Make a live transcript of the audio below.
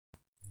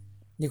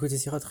D'écouter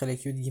Sirat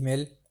Relek Yud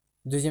Gimel,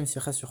 deuxième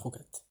Sira sur Chokat.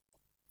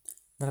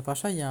 Dans la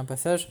paracha, il y a un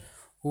passage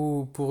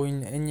où, pour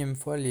une énième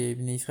fois, les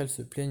Bnei Israël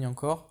se plaignent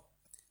encore.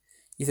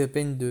 Ils se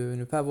plaignent de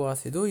ne pas avoir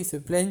assez d'eau, ils se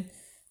plaignent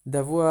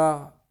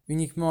d'avoir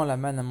uniquement la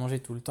manne à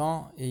manger tout le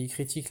temps, et ils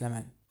critiquent la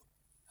manne.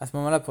 À ce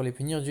moment-là, pour les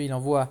punir, Dieu il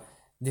envoie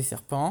des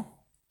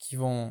serpents qui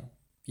vont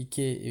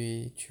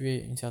piquer et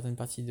tuer une certaine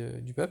partie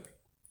du peuple.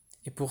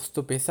 Et pour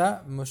stopper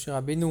ça, Moshe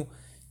Rabbeinu,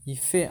 il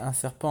fait un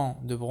serpent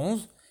de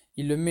bronze,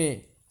 il le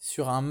met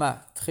sur un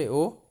mât très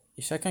haut,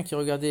 et chacun qui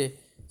regardait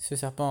ce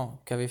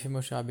serpent qu'avait fait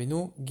Moshe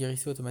Rabbeinu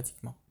guérissait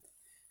automatiquement.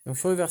 Donc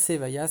sur le verset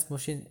Vayas,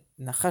 Moshe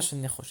Nachash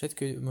Nechoshet,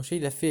 que Moshe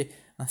il a fait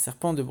un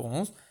serpent de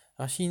bronze.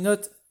 Rashi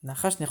note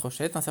Nachash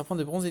Nechoshet, un serpent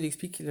de bronze, il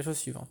explique la chose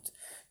suivante,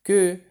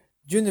 que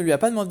Dieu ne lui a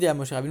pas demandé à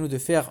Moshe Rabbeinu de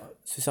faire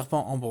ce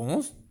serpent en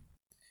bronze,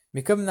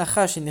 mais comme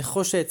Nachash et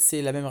Nechoshet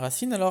c'est la même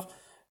racine, alors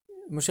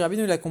Moshe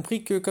Rabbeinu il a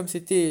compris que comme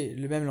c'était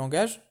le même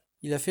langage,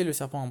 il a fait le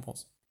serpent en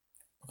bronze.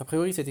 Donc a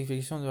priori cette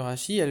explication de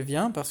Rashi, elle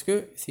vient parce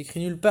que c'est écrit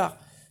nulle part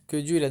que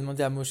Dieu il a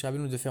demandé à Moshe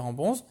Rabbeinu de faire en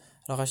bronze,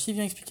 alors Rashi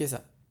vient expliquer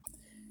ça.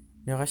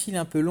 Mais Rashi il est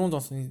un peu long dans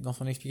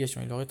son explication,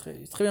 il aurait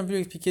très bien pu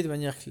l'expliquer de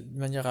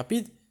manière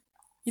rapide.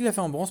 Il l'a fait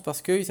en bronze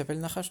parce qu'il s'appelle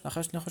Nachash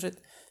Nechoshet.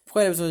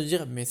 Pourquoi il a besoin de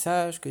dire, mais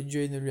sache que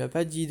Dieu ne lui a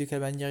pas dit de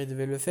quelle manière il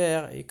devait le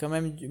faire, et quand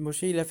même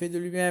Moshe il l'a fait de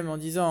lui-même en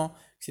disant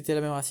que c'était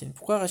la même racine.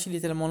 Pourquoi Rashi est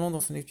tellement long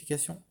dans son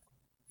explication?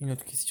 Une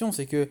autre question,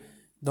 c'est que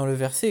dans le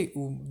verset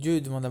où Dieu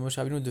demande à Moshe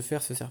Rabbeinu de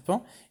faire ce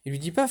serpent, il lui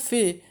dit pas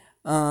fais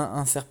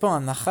un serpent, un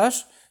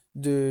nachash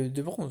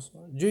de bronze.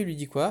 Dieu il lui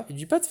dit quoi? Il lui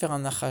dit pas de faire un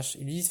nachash,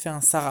 il lui dit de faire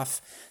un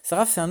saraf.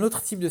 Saraf c'est un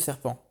autre type de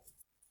serpent.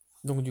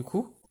 Donc du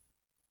coup,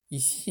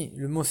 ici,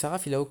 le mot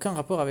saraf il a aucun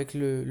rapport avec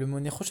le mot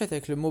nechoshet,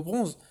 avec le mot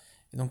bronze.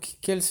 Et donc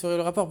quel serait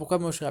le rapport? Pourquoi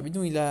Moshe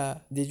Rabbeinu il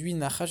a déduit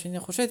nachash et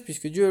nechoshet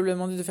puisque Dieu lui a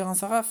demandé de faire un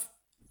saraf?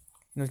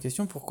 Une autre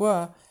question,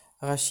 pourquoi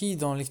Rashi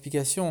dans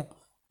l'explication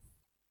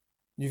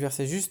du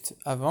verset juste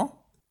avant,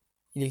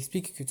 il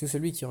explique que tout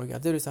celui qui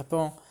regardait le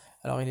serpent,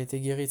 alors il était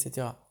guéri,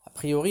 etc. A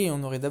priori,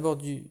 on aurait d'abord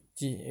dû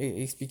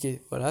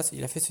expliquer, voilà,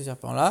 il a fait ce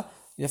serpent-là,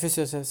 il a fait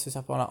ce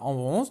serpent-là en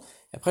bronze,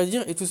 et après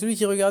dire, et tout celui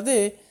qui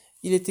regardait,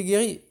 il était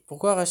guéri.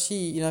 Pourquoi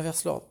Rashi, il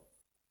inverse l'ordre?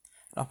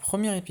 Alors,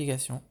 première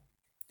explication,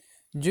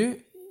 Dieu,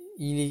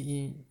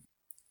 il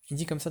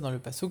dit comme ça dans le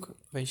pasuk,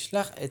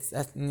 Vaishlach et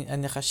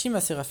anechashim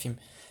aserafim.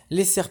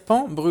 Les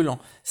serpents brûlants.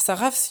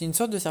 Saraf, c'est une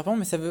sorte de serpent,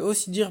 mais ça veut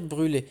aussi dire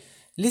brûler.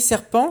 Les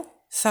serpents,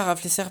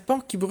 saraf, les serpents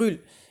qui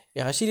brûlent.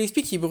 Et Rachid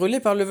explique qu'ils brûlaient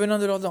par le venin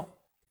de leurs dents.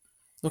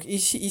 Donc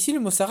ici, le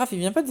mot saraf, il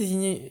vient pas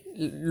désigner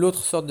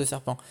l'autre sorte de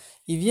serpent.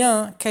 Il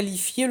vient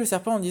qualifier le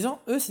serpent en disant,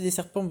 eux, c'est des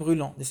serpents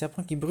brûlants, des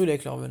serpents qui brûlent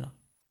avec leur venin.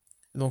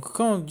 Donc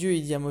quand Dieu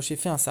il dit à Moshe,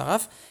 fais un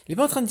saraf, il n'est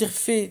pas en train de dire,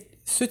 fais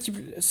ce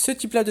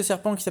type-là de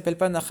serpent qui s'appelle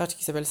pas Nachash,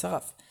 qui s'appelle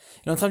saraf.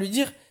 Il est en train de lui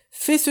dire,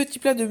 fais ce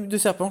type-là de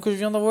serpent que je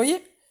viens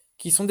d'envoyer,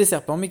 qui sont des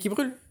serpents mais qui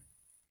brûlent.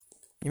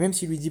 Et même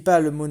s'il lui dit pas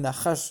le mot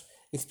Nachash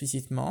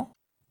explicitement,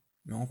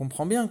 mais on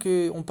comprend bien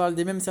qu'on parle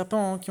des mêmes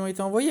serpents qui ont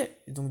été envoyés.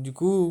 Et donc du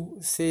coup,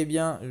 c'est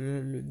bien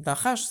le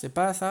Nachash, c'est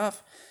pas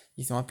Saraf.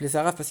 Ils sont appelés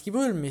Saraf parce qu'ils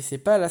brûlent, mais c'est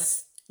pas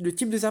le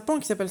type de serpent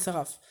qui s'appelle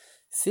Saraf.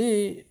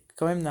 C'est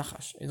quand même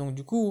Nachash. Et donc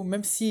du coup,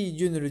 même si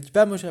Dieu ne le dit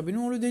pas à Moshe Rabbeinu,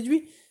 on le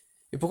déduit.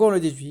 Et pourquoi on le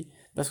déduit?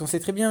 Parce qu'on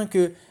sait très bien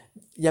que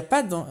il n'y a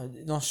pas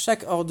dans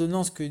chaque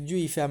ordonnance que Dieu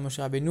y fait à Moshe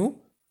Rabbeinu,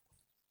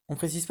 on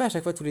précise pas à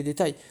chaque fois tous les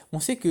détails. On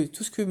sait que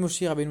tout ce que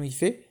Moshe Rabbeinu il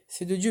fait,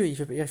 c'est de Dieu. Il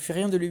fait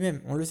rien de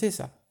lui-même. On le sait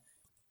ça.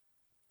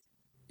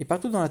 Et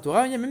partout dans la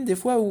Torah, il y a même des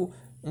fois où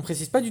on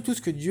précise pas du tout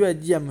ce que Dieu a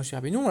dit à Moshe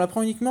Rabbeinu, on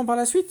l'apprend uniquement par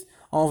la suite,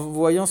 en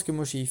voyant ce que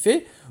Moshe y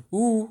fait,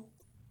 ou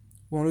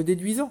en le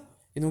déduisant.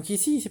 Et donc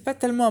ici, c'est pas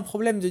tellement un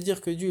problème de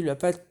dire que Dieu ne lui a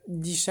pas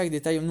dit chaque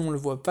détail, nous on le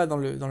voit pas dans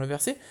le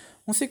verset.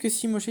 On sait que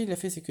si Moshe il l'a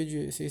fait, c'est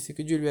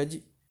que Dieu lui a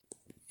dit.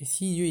 Et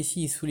si Dieu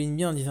ici il souligne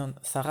bien en disant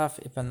Saraf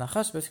et pas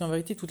Nachash, parce qu'en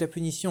vérité toute la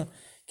punition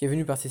qui est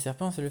venue par ces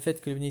serpents, c'est le fait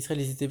que les Béné Israël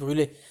les étaient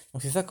brûlés.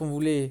 Donc c'est ça qu'on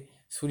voulait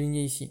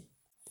souligner ici.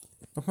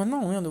 Donc maintenant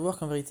on vient de voir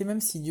qu'en vérité,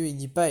 même si Dieu il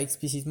dit pas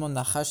explicitement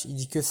Nachash, il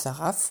dit que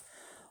Saraf,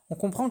 on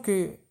comprend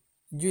que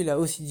Dieu il a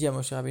aussi dit à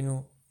Moshe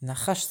Rabbeinu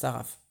Nachash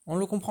Saraf. On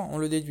le comprend, on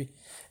le déduit.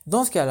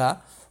 Dans ce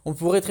cas-là, on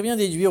pourrait très bien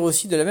déduire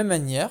aussi de la même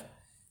manière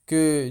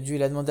que Dieu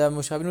il a demandé à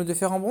Moshe Rabbeinu de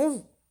faire en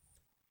bronze.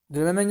 De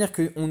la même manière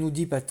qu'on nous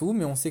dit pas tout,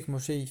 mais on sait que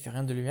Moshe il fait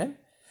rien de lui-même.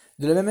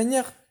 De la même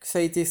manière que ça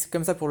a été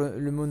comme ça pour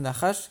le mot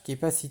Nachash, qui n'est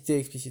pas cité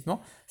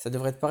explicitement, ça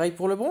devrait être pareil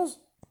pour le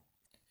bronze.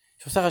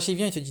 Sur ça, Rashi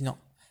vient et te dit non.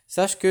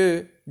 Sache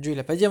que Dieu il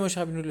n'a pas dit à Moshe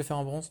Rabbeinu de le faire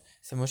en bronze,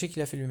 c'est Moshe qui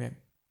l'a fait lui-même.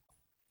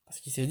 Parce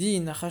qu'il s'est dit,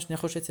 Nachash,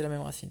 Nechoshet, c'est la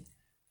même racine.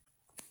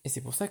 Et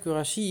c'est pour ça que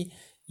Rashi,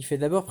 il fait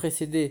d'abord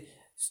précéder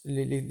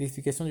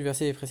l'explication du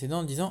verset précédent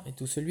en disant, et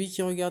tout celui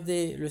qui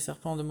regardait le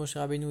serpent de Moshe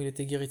Rabbeinu, il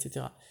était guéri,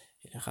 etc.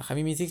 Et le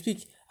Rachamim, il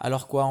s'explique.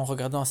 Alors quoi, en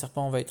regardant un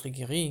serpent, on va être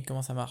guéri?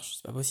 Comment ça marche?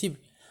 C'est pas possible.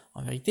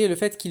 En vérité, le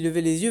fait qu'ils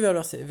levaient les yeux vers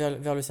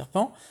le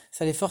serpent,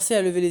 ça les forçait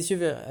à lever les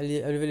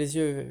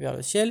yeux vers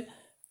le ciel.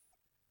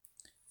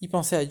 Ils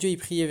pensaient à Dieu, ils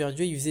priaient vers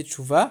Dieu, ils faisaient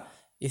tchouva,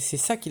 et c'est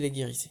ça qui les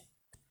guérissait.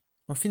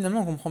 Donc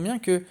finalement, on comprend bien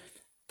que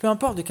peu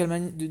importe de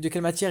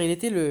quelle matière il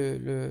était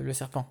le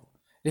serpent,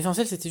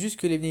 l'essentiel c'était juste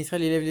que les Bnei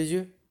Israël élèvent les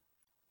yeux.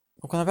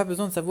 Donc on n'a pas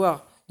besoin de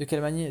savoir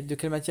de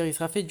quelle matière il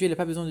sera fait. Dieu, il n'a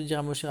pas besoin de dire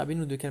à Moshe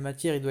Rabbeinu de quelle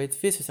matière il doit être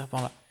fait, ce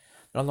serpent-là.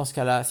 Alors dans ce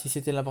cas-là, si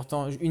c'était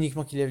l'important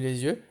uniquement qu'il lève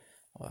les yeux,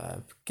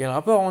 quel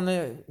rapport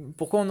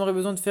pourquoi on aurait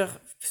besoin de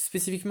faire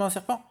spécifiquement un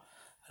serpent?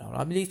 Alors le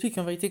Rabbi explique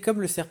qu'en vérité, comme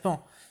le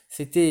serpent,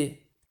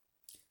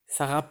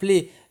 ça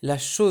rappelait la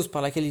chose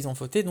par laquelle ils ont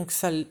fauté, donc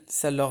ça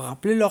leur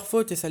rappelait leur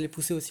faute et ça les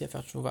poussait aussi à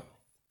faire tchouva.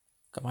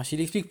 Comme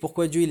Rachid explique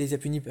pourquoi Dieu il les a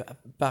punis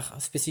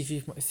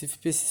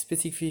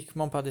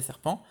spécifiquement par des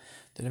serpents,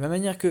 de la même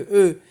manière que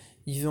eux,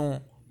 ils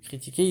ont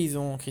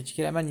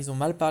critiqué la manne, ils ont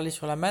mal parlé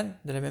sur la manne,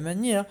 de la même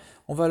manière,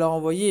 on va leur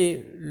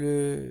envoyer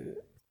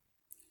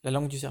la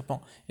langue du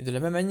serpent. Et de la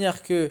même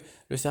manière que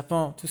le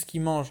serpent, tout ce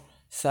qu'il mange,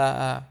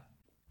 ça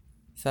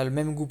a le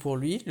même goût pour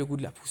lui, le goût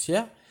de la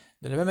poussière.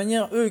 De la même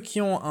manière, eux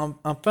qui ont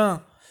un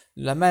pain,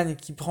 la manne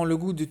qui prend le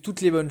goût de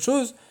toutes les bonnes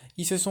choses,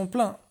 ils se sont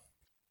plaints.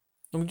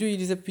 Donc Dieu, il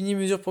les a punis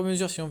mesure pour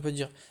mesure, si on peut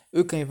dire.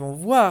 Eux, quand ils vont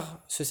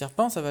voir ce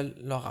serpent, ça va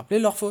leur rappeler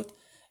leur faute.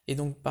 Et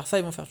donc, par ça,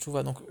 ils vont faire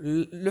tchouva. Donc,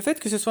 le fait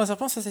que ce soit un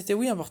serpent, ça, c'était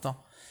oui important.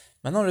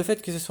 Maintenant, le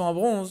fait que ce soit en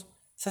bronze,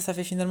 ça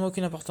fait finalement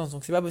aucune importance.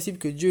 Donc, c'est pas possible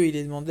que Dieu, il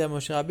ait demandé à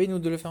Moshe Rabbeinu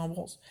de le faire en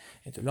bronze.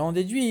 Et de là, on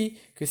déduit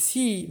que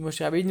si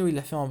Moshe Rabbeinu, il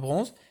l'a fait en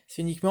bronze,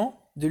 c'est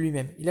uniquement de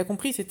lui-même. Il a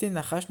compris, c'était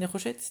Nachash,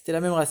 Nechoshet, c'était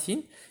la même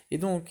racine. Et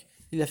donc,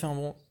 il l'a fait en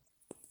bronze.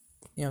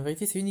 Et en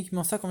vérité, c'est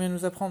uniquement ça qu'on vient de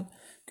nous apprendre.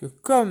 Que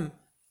comme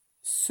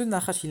ce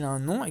Nachash il a un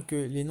nom et que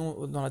les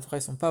noms dans la Torah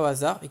ils sont pas au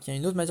hasard et qu'il y a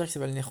une autre matière qui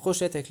s'appelle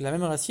Nechoshet avec la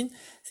même racine,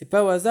 c'est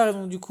pas au hasard et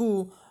donc du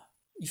coup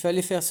il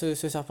fallait faire ce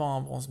serpent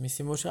en bronze. Mais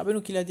c'est Moshe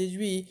Rabbeinu qui l'a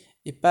déduit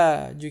et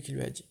pas Dieu qui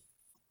lui a dit.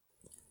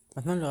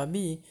 Maintenant le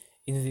Rabbi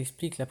il nous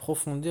explique la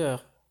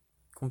profondeur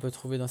qu'on peut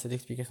trouver dans cette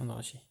explication de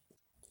Rashi.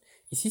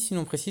 Ici si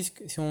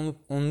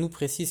on nous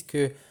précise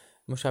que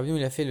Moshe Rabbeinu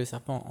il a fait le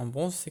serpent en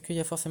bronze, c'est qu'il y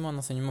a forcément un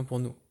enseignement pour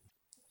nous.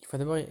 Il faut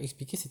d'abord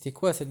expliquer c'était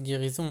quoi cette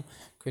guérison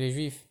que les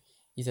Juifs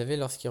ils avaient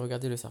lorsqu'ils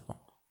regardaient le serpent.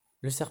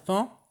 Le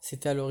serpent,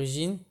 c'était à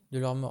l'origine de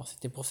leur mort.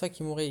 C'était pour ça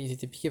qu'ils mouraient, ils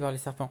étaient piqués par les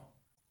serpents.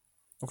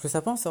 Donc le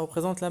serpent, ça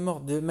représente la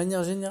mort. De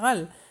manière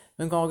générale,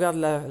 même quand on regarde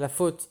la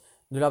faute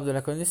de l'arbre de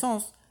la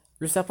connaissance,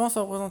 le serpent,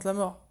 ça représente la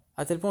mort.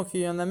 À tel point qu'il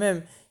y en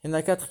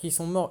a 4 qui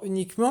sont morts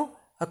uniquement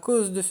à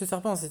cause de ce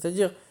serpent.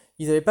 C'est-à-dire,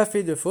 ils n'avaient pas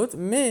fait de faute,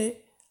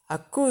 mais à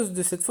cause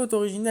de cette faute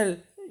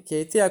originelle qui a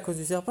été à cause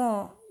du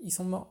serpent, ils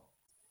sont morts.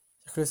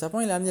 C'est-à-dire que le serpent,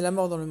 il a amené la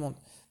mort dans le monde.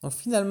 Donc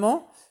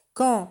finalement,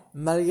 quand,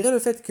 malgré le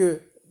fait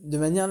que, de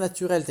manière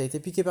naturelle, tu as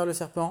été piqué par le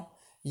serpent,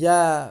 il y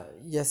a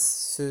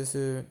cette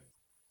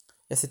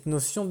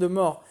notion de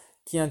mort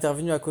qui est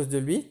intervenue à cause de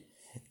lui,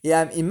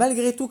 et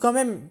malgré tout, quand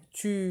même,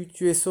 tu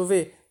es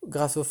sauvé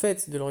grâce au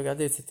fait de le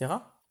regarder, etc.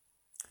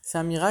 C'est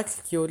un miracle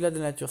qui est au-delà de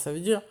la nature. Ça veut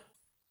dire,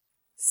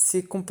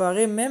 c'est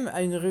comparé même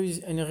à une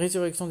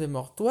résurrection des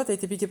morts. Toi, tu as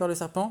été piqué par le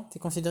serpent, tu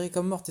es considéré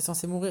comme mort, tu es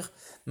censé mourir.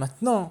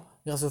 Maintenant,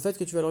 grâce au fait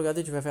que tu vas le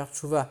regarder, tu vas faire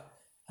tchouva.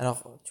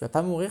 Alors, tu vas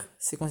pas mourir,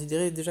 c'est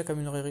considéré déjà comme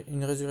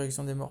une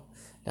résurrection des morts.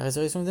 La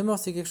résurrection des morts,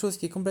 c'est quelque chose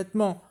qui est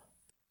complètement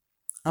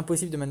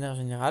impossible de manière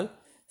générale.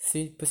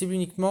 C'est possible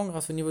uniquement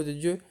grâce au niveau de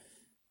Dieu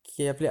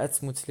qui est appelé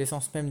Atzmut,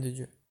 l'essence même de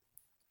Dieu.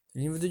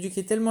 Le niveau de Dieu qui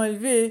est tellement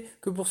élevé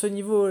que pour ce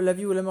niveau, la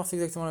vie ou la mort, c'est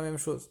exactement la même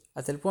chose.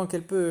 À tel point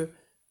qu'elle peut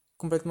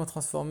complètement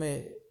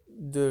transformer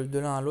de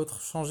l'un à l'autre,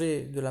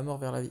 changer de la mort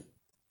vers la vie.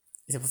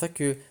 Et c'est pour ça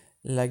que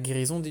la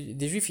guérison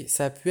des Juifs,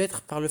 ça a pu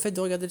être par le fait de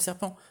regarder le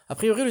serpent. A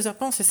priori, le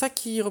serpent, c'est ça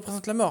qui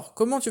représente la mort.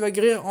 Comment tu vas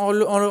guérir en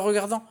le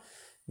regardant?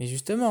 Mais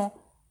justement,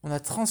 on a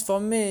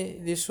transformé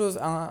les choses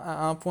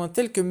à un point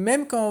tel que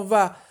même quand on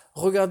va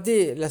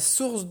regarder la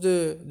source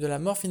de la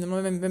mort,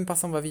 finalement, même par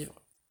ça, on va vivre.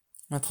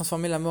 On a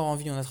transformé la mort en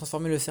vie, on a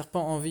transformé le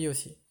serpent en vie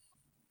aussi.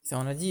 Ça,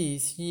 on a dit,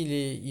 ici,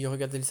 il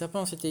regardait le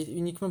serpent, c'était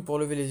uniquement pour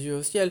lever les yeux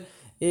au ciel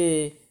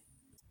et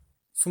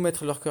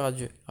soumettre leur cœur à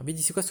Dieu. Rabbi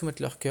dit, c'est quoi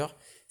soumettre leur cœur?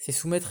 C'est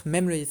soumettre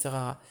même le Yetzer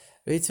Hara.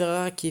 Le Yetzer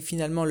Hara qui est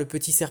finalement le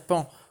petit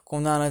serpent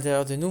qu'on a à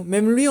l'intérieur de nous,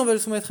 même lui on va le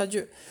soumettre à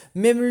Dieu.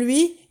 Même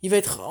lui, il va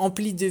être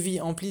empli de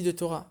vie, empli de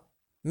Torah.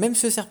 Même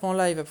ce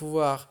serpent-là, il va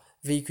pouvoir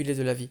véhiculer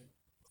de la vie.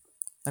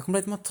 On a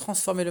complètement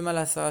transformé le mal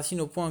à sa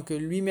racine au point que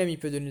lui-même il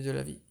peut donner de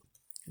la vie.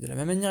 De la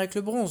même manière avec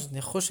le bronze,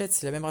 Nechoshet,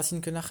 c'est la même racine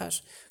que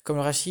Nachash. Comme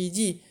le Rashi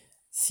dit,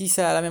 si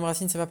ça a la même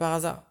racine, c'est pas par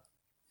hasard.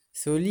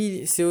 C'est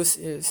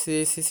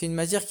une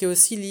matière qui est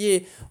aussi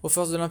liée aux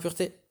forces de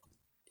l'impureté.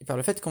 Et par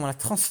le fait qu'on a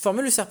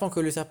transformé le serpent, que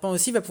le serpent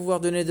aussi va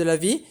pouvoir donner de la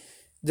vie,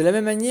 de la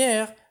même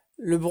manière,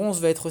 le bronze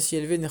va être aussi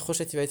élevé,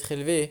 Nechoshet va être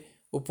élevé,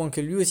 au point que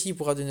lui aussi il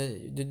pourra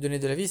donner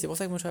de la vie. C'est pour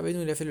ça que Moshe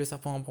Rabbeinu il a fait le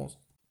serpent en bronze.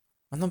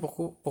 Maintenant, pour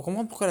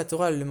comprendre pourquoi la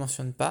Torah ne le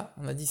mentionne pas,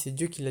 on a dit c'est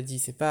Dieu qui l'a dit,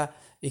 c'est pas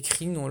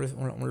écrit, nous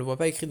on le voit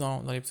pas écrit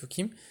dans les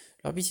psukim.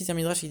 Alors puis c'est un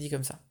midrash qui dit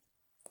comme ça.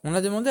 Il y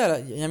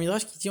a un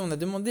midrash qui dit on a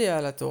demandé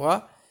à la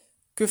Torah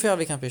que faire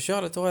avec un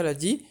pécheur. La Torah elle a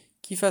dit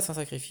qu'il fasse un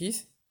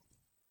sacrifice,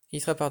 et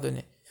il sera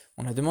pardonné.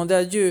 On a demandé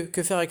à Dieu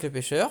que faire avec le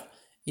pécheur.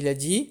 Il a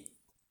dit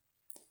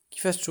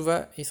qu'il fasse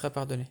tchouva et il sera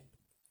pardonné.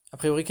 A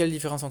priori, quelle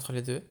différence entre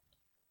les deux?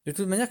 De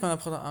toute manière, quand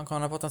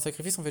on apporte un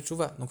sacrifice, on fait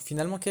tchouva. Donc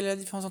finalement, quelle est la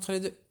différence entre les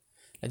deux?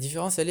 La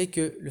différence, elle est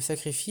que le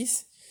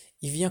sacrifice,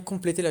 il vient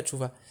compléter la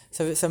tchouva.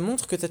 Ça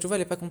montre que ta tchouva,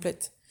 elle n'est pas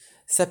complète.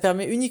 Ça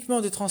permet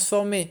uniquement de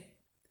transformer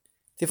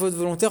tes fautes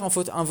volontaires en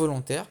fautes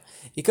involontaires.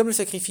 Et comme le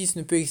sacrifice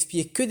ne peut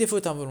expier que des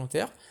fautes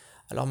involontaires,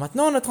 alors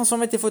maintenant on a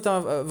transformé tes fautes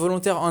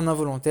volontaires en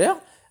involontaires.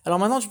 Alors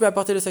maintenant tu peux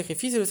apporter le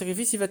sacrifice et le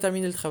sacrifice il va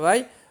terminer le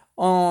travail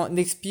en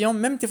expiant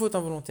même tes fautes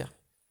involontaires.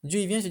 Dieu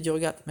il vient et te dit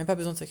regarde, même pas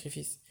besoin de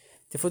sacrifice.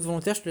 Tes fautes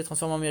volontaires je te les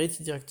transforme en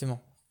mérite directement.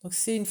 Donc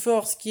c'est une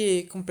force qui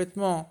est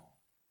complètement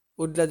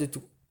au-delà de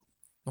tout.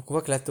 Donc on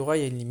voit que la Torah,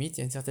 il y a une limite, il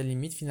y a une certaine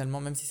limite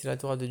finalement, même si c'est la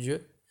Torah de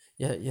Dieu.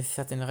 Il y a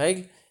certaines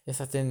règles, il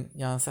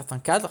y a un certain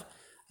cadre,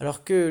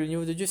 alors que le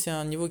niveau de Dieu, c'est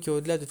un niveau qui est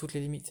au-delà de toutes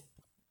les limites.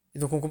 Et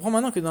donc on comprend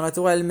maintenant que dans la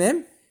Torah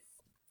elle-même,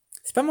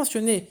 c'est pas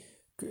mentionné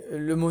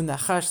le mot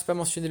nachash, c'est pas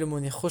mentionné le mot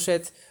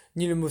nechoshet,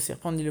 ni le mot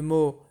serpent, ni le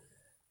mot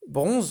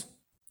bronze,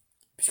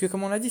 puisque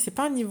comme on l'a dit, c'est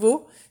pas un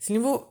niveau, c'est le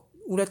niveau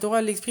où la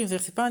Torah l'exprime,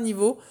 c'est-à-dire c'est pas un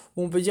niveau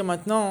où on peut dire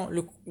maintenant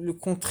le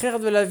contraire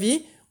de la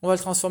vie, on va le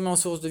transformer en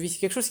source de vie. C'est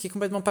quelque chose qui est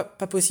complètement pas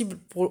possible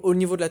au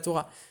niveau de la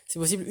Torah. C'est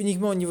possible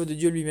uniquement au niveau de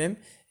Dieu lui-même.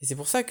 Et c'est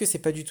pour ça que c'est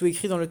pas du tout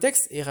écrit dans le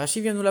texte. Et Rashi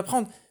vient nous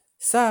l'apprendre.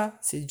 Ça,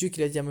 c'est Dieu qui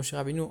l'a dit à Moshe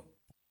Rabbeinu. Ou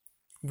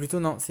plutôt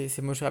non, c'est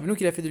Moshe Rabbeinu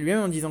qui l'a fait de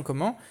lui-même en disant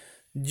comment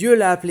Dieu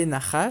l'a appelé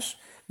Nachash.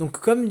 Donc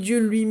comme Dieu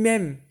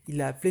lui-même, il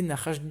l'a appelé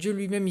Nachash, Dieu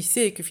lui-même, il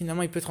sait que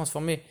finalement il peut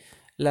transformer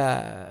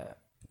le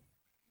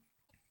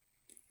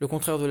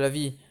contraire de la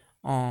vie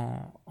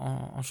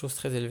en choses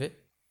très élevées.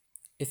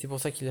 Et c'est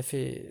pour ça qu'il a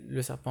fait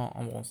le serpent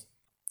en bronze.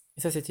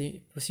 Et ça,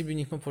 c'était possible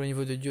uniquement pour le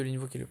niveau de Dieu, le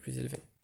niveau qui est le plus élevé.